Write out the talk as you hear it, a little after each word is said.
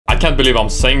can't believe I'm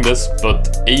saying this,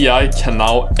 but AI can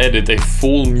now edit a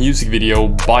full music video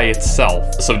by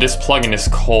itself. So this plugin is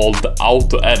called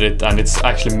AutoEdit, and it's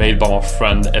actually made by my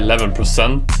friend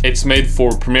 11%. It's made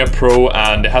for Premiere Pro,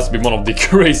 and it has been one of the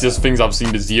craziest things I've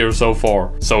seen this year so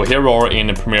far. So here we are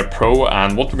in Premiere Pro,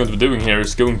 and what we're going to be doing here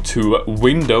is going to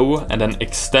Window, and then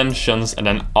Extensions, and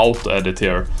then AutoEdit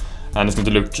here. And it's going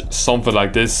to look something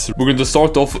like this. We're going to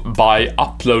start off by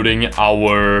uploading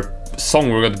our song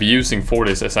we're going to be using for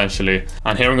this, essentially.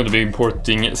 And here I'm going to be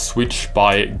importing Switch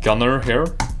by Gunner here.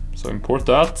 So import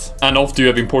that. And after you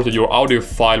have imported your audio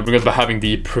file, we're going to be having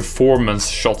the performance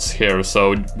shots here.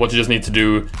 So what you just need to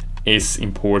do is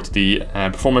import the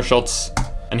performance shots.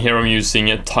 And here I'm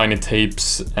using Tiny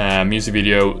Tapes music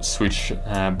video Switch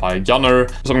by Gunner.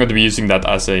 So I'm going to be using that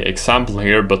as an example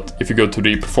here. But if you go to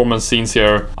the performance scenes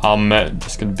here, I'm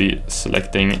just going to be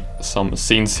selecting some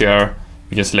scenes here.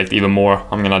 You can select even more.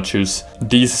 I'm going to choose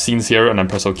these scenes here and then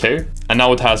press OK. And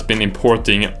now it has been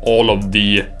importing all of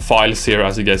the files here,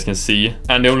 as you guys can see.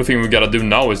 And the only thing we got to do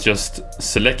now is just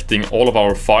selecting all of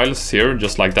our files here,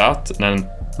 just like that. And then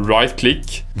right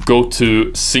click, go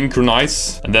to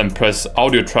synchronize, and then press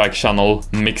audio track channel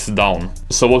mix down.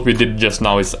 So what we did just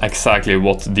now is exactly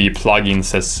what the plugin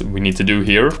says we need to do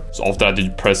here. So after that you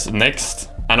press next,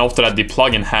 and after that the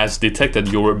plugin has detected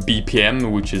your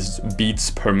BPM, which is beats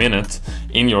per minute,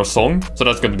 in your song. So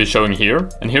that's going to be showing here.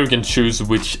 And here you can choose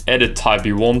which edit type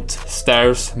you want: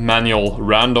 stairs, manual,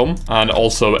 random, and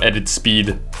also edit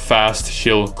speed, fast,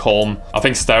 chill, calm. I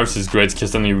think stairs is great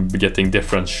because then you'll be getting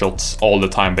different shots all the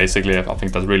time, basically. I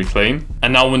think that's really clean.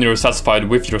 And now when you're satisfied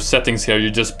with your settings here, you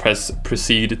just press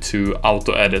proceed to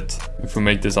auto edit. If we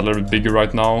make this a little bit bigger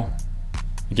right now,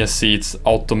 you can see it's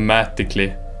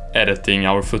automatically editing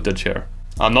our footage here.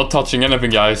 I'm not touching anything,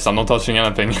 guys. I'm not touching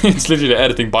anything. It's literally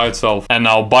editing by itself. And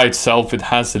now by itself, it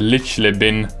has literally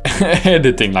been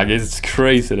editing. Like, it's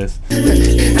crazy, this. Oh, this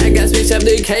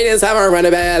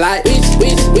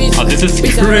is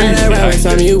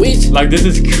crazy. Like, this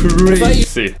is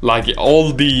crazy. Like,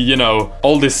 all the, you know,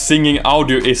 all the singing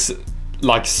audio is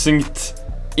like synced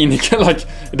in, like,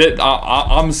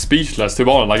 I'm speechless, to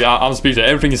be honest. Like, I'm speechless.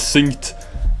 Everything is synced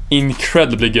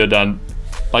incredibly good, and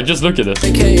like, just look at this.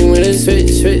 Like,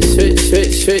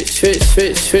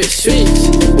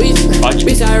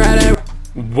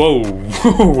 whoa,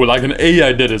 like an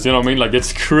AI did this, you know what I mean? Like,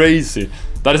 it's crazy.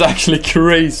 That is actually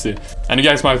crazy. And you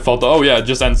guys might have thought, oh yeah, it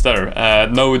just ends there.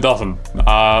 No, it doesn't.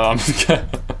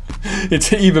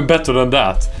 It's even better than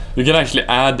that. You can actually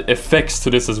add effects to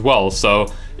this as well. So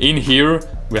in here,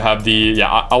 we have the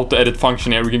auto edit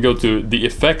function here. We can go to the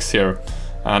effects here.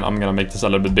 And I'm gonna make this a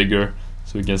little bit bigger,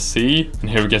 so we can see. And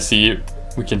here we can see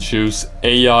we can choose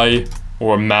AI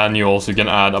or manual, so you can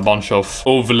add a bunch of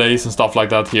overlays and stuff like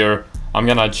that here. I'm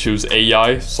gonna choose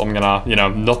AI, so I'm gonna, you know,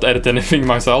 not edit anything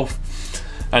myself.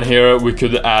 And here we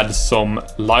could add some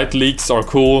light leaks are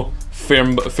cool,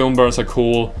 film burns are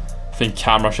cool, I think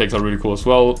camera shakes are really cool as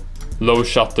well, low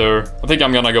shutter, I think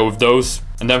I'm gonna go with those.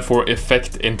 And then for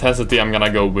effect intensity, I'm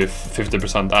gonna go with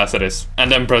 50% as it is.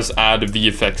 And then press add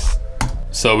VFX.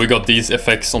 So we got these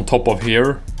effects on top of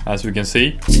here, as we can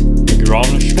see.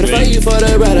 Grunge,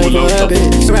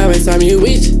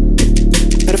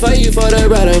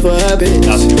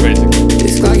 that's crazy.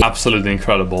 Absolutely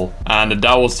incredible. And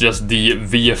that was just the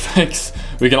VFX.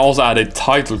 We can also add a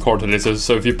title card to this.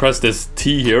 So if you press this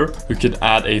T here, we could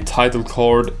add a title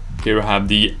card. Here we have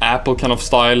the Apple kind of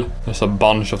style. There's a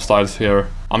bunch of styles here.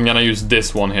 I'm gonna use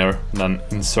this one here, then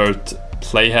insert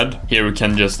playhead. Here we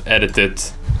can just edit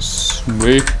it.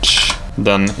 Switch.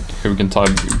 Then here we can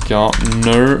type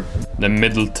Gunner. The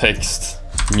middle text,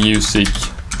 music,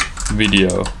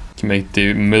 video. You can make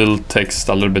the middle text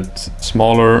a little bit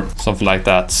smaller, something like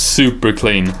that. Super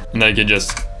clean. And then you can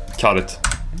just cut it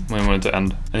when you want it to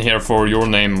end. And here for your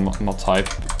name, I'm gonna type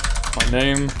my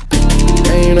name.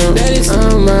 And you know that is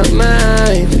on my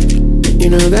mind.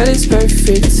 You know that is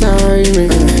perfect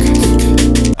timing.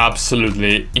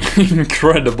 Absolutely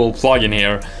incredible plugin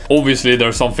here. Obviously there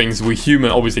are some things we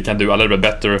human obviously can do a little bit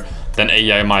better than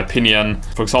AI, in my opinion.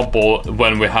 For example,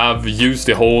 when we have used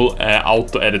the whole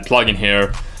auto edit plugin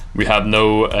here, we have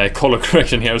no color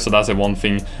correction here, so that's the one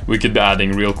thing we could be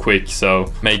adding real quick.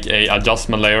 So make a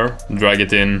adjustment layer, drag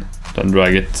it in, then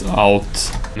drag it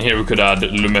out, and here we could add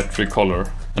lumetri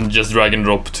color and just drag and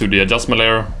drop to the adjustment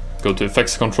layer. Go to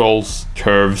effects controls,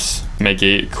 curves, make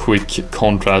a quick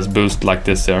contrast boost like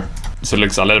this there. So it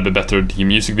looks a little bit better, the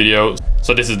music video.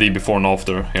 So this is the before and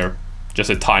after here.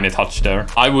 Just a tiny touch there.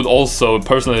 I would also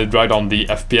personally drag down the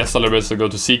FPS a little bit, so go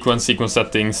to sequence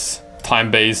settings,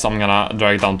 time base, I'm gonna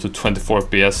drag it down to 24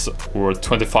 FPS or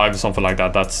 25 or something like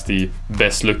that. That's the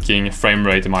best looking frame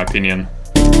rate in my opinion.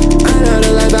 I know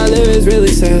the life I live is really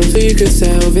selfish, so you could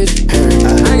salvage her.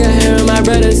 I got hair on my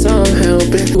brother, so I'm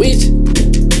helping.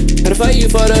 Gotta fight you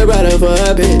for the brother for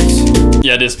a bitch.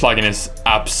 Yeah, this plugin is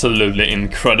absolutely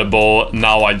incredible.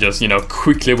 Now I just, you know,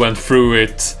 quickly went through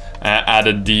it,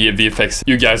 added the VFX.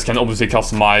 You guys can obviously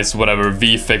customize whatever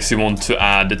VFX you want to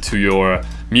add to your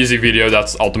music video.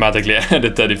 That's automatically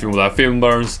edited if you want to have film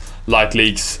burns, light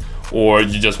leaks, or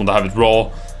you just want to have it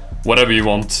raw. Whatever you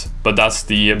want, but that's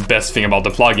the best thing about the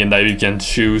plugin, that you can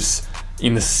choose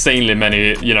insanely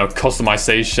many, you know,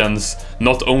 customizations.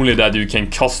 Not only that, you can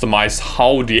customize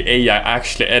how the AI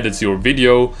actually edits your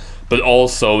video, but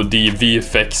also the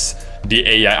VFX the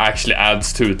AI actually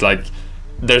adds to it. Like,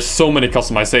 there's so many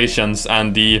customizations,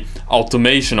 and the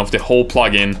automation of the whole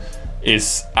plugin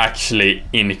is actually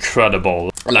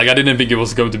incredible. Like, I didn't think it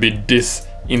was going to be this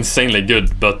insanely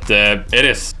good, but it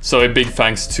is. So a big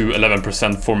thanks to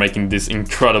 11% for making this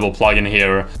incredible plugin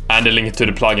here, and the link to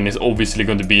the plugin is obviously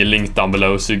going to be linked down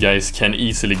below, so you guys can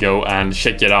easily go and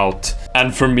check it out.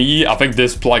 And for me, I think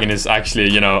this plugin is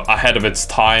actually, you know, ahead of its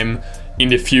time. In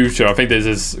the future, I think this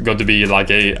is going to be like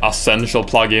a essential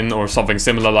plugin or something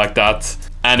similar like that.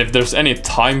 And if there's any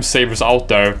time savers out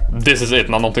there, this is it.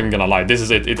 And I'm not even gonna lie, this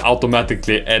is it. It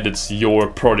automatically edits your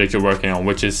project you're working on,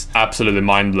 which is absolutely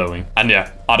mind-blowing. And yeah,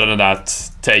 other than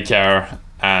that, take care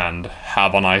and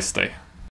have a nice day.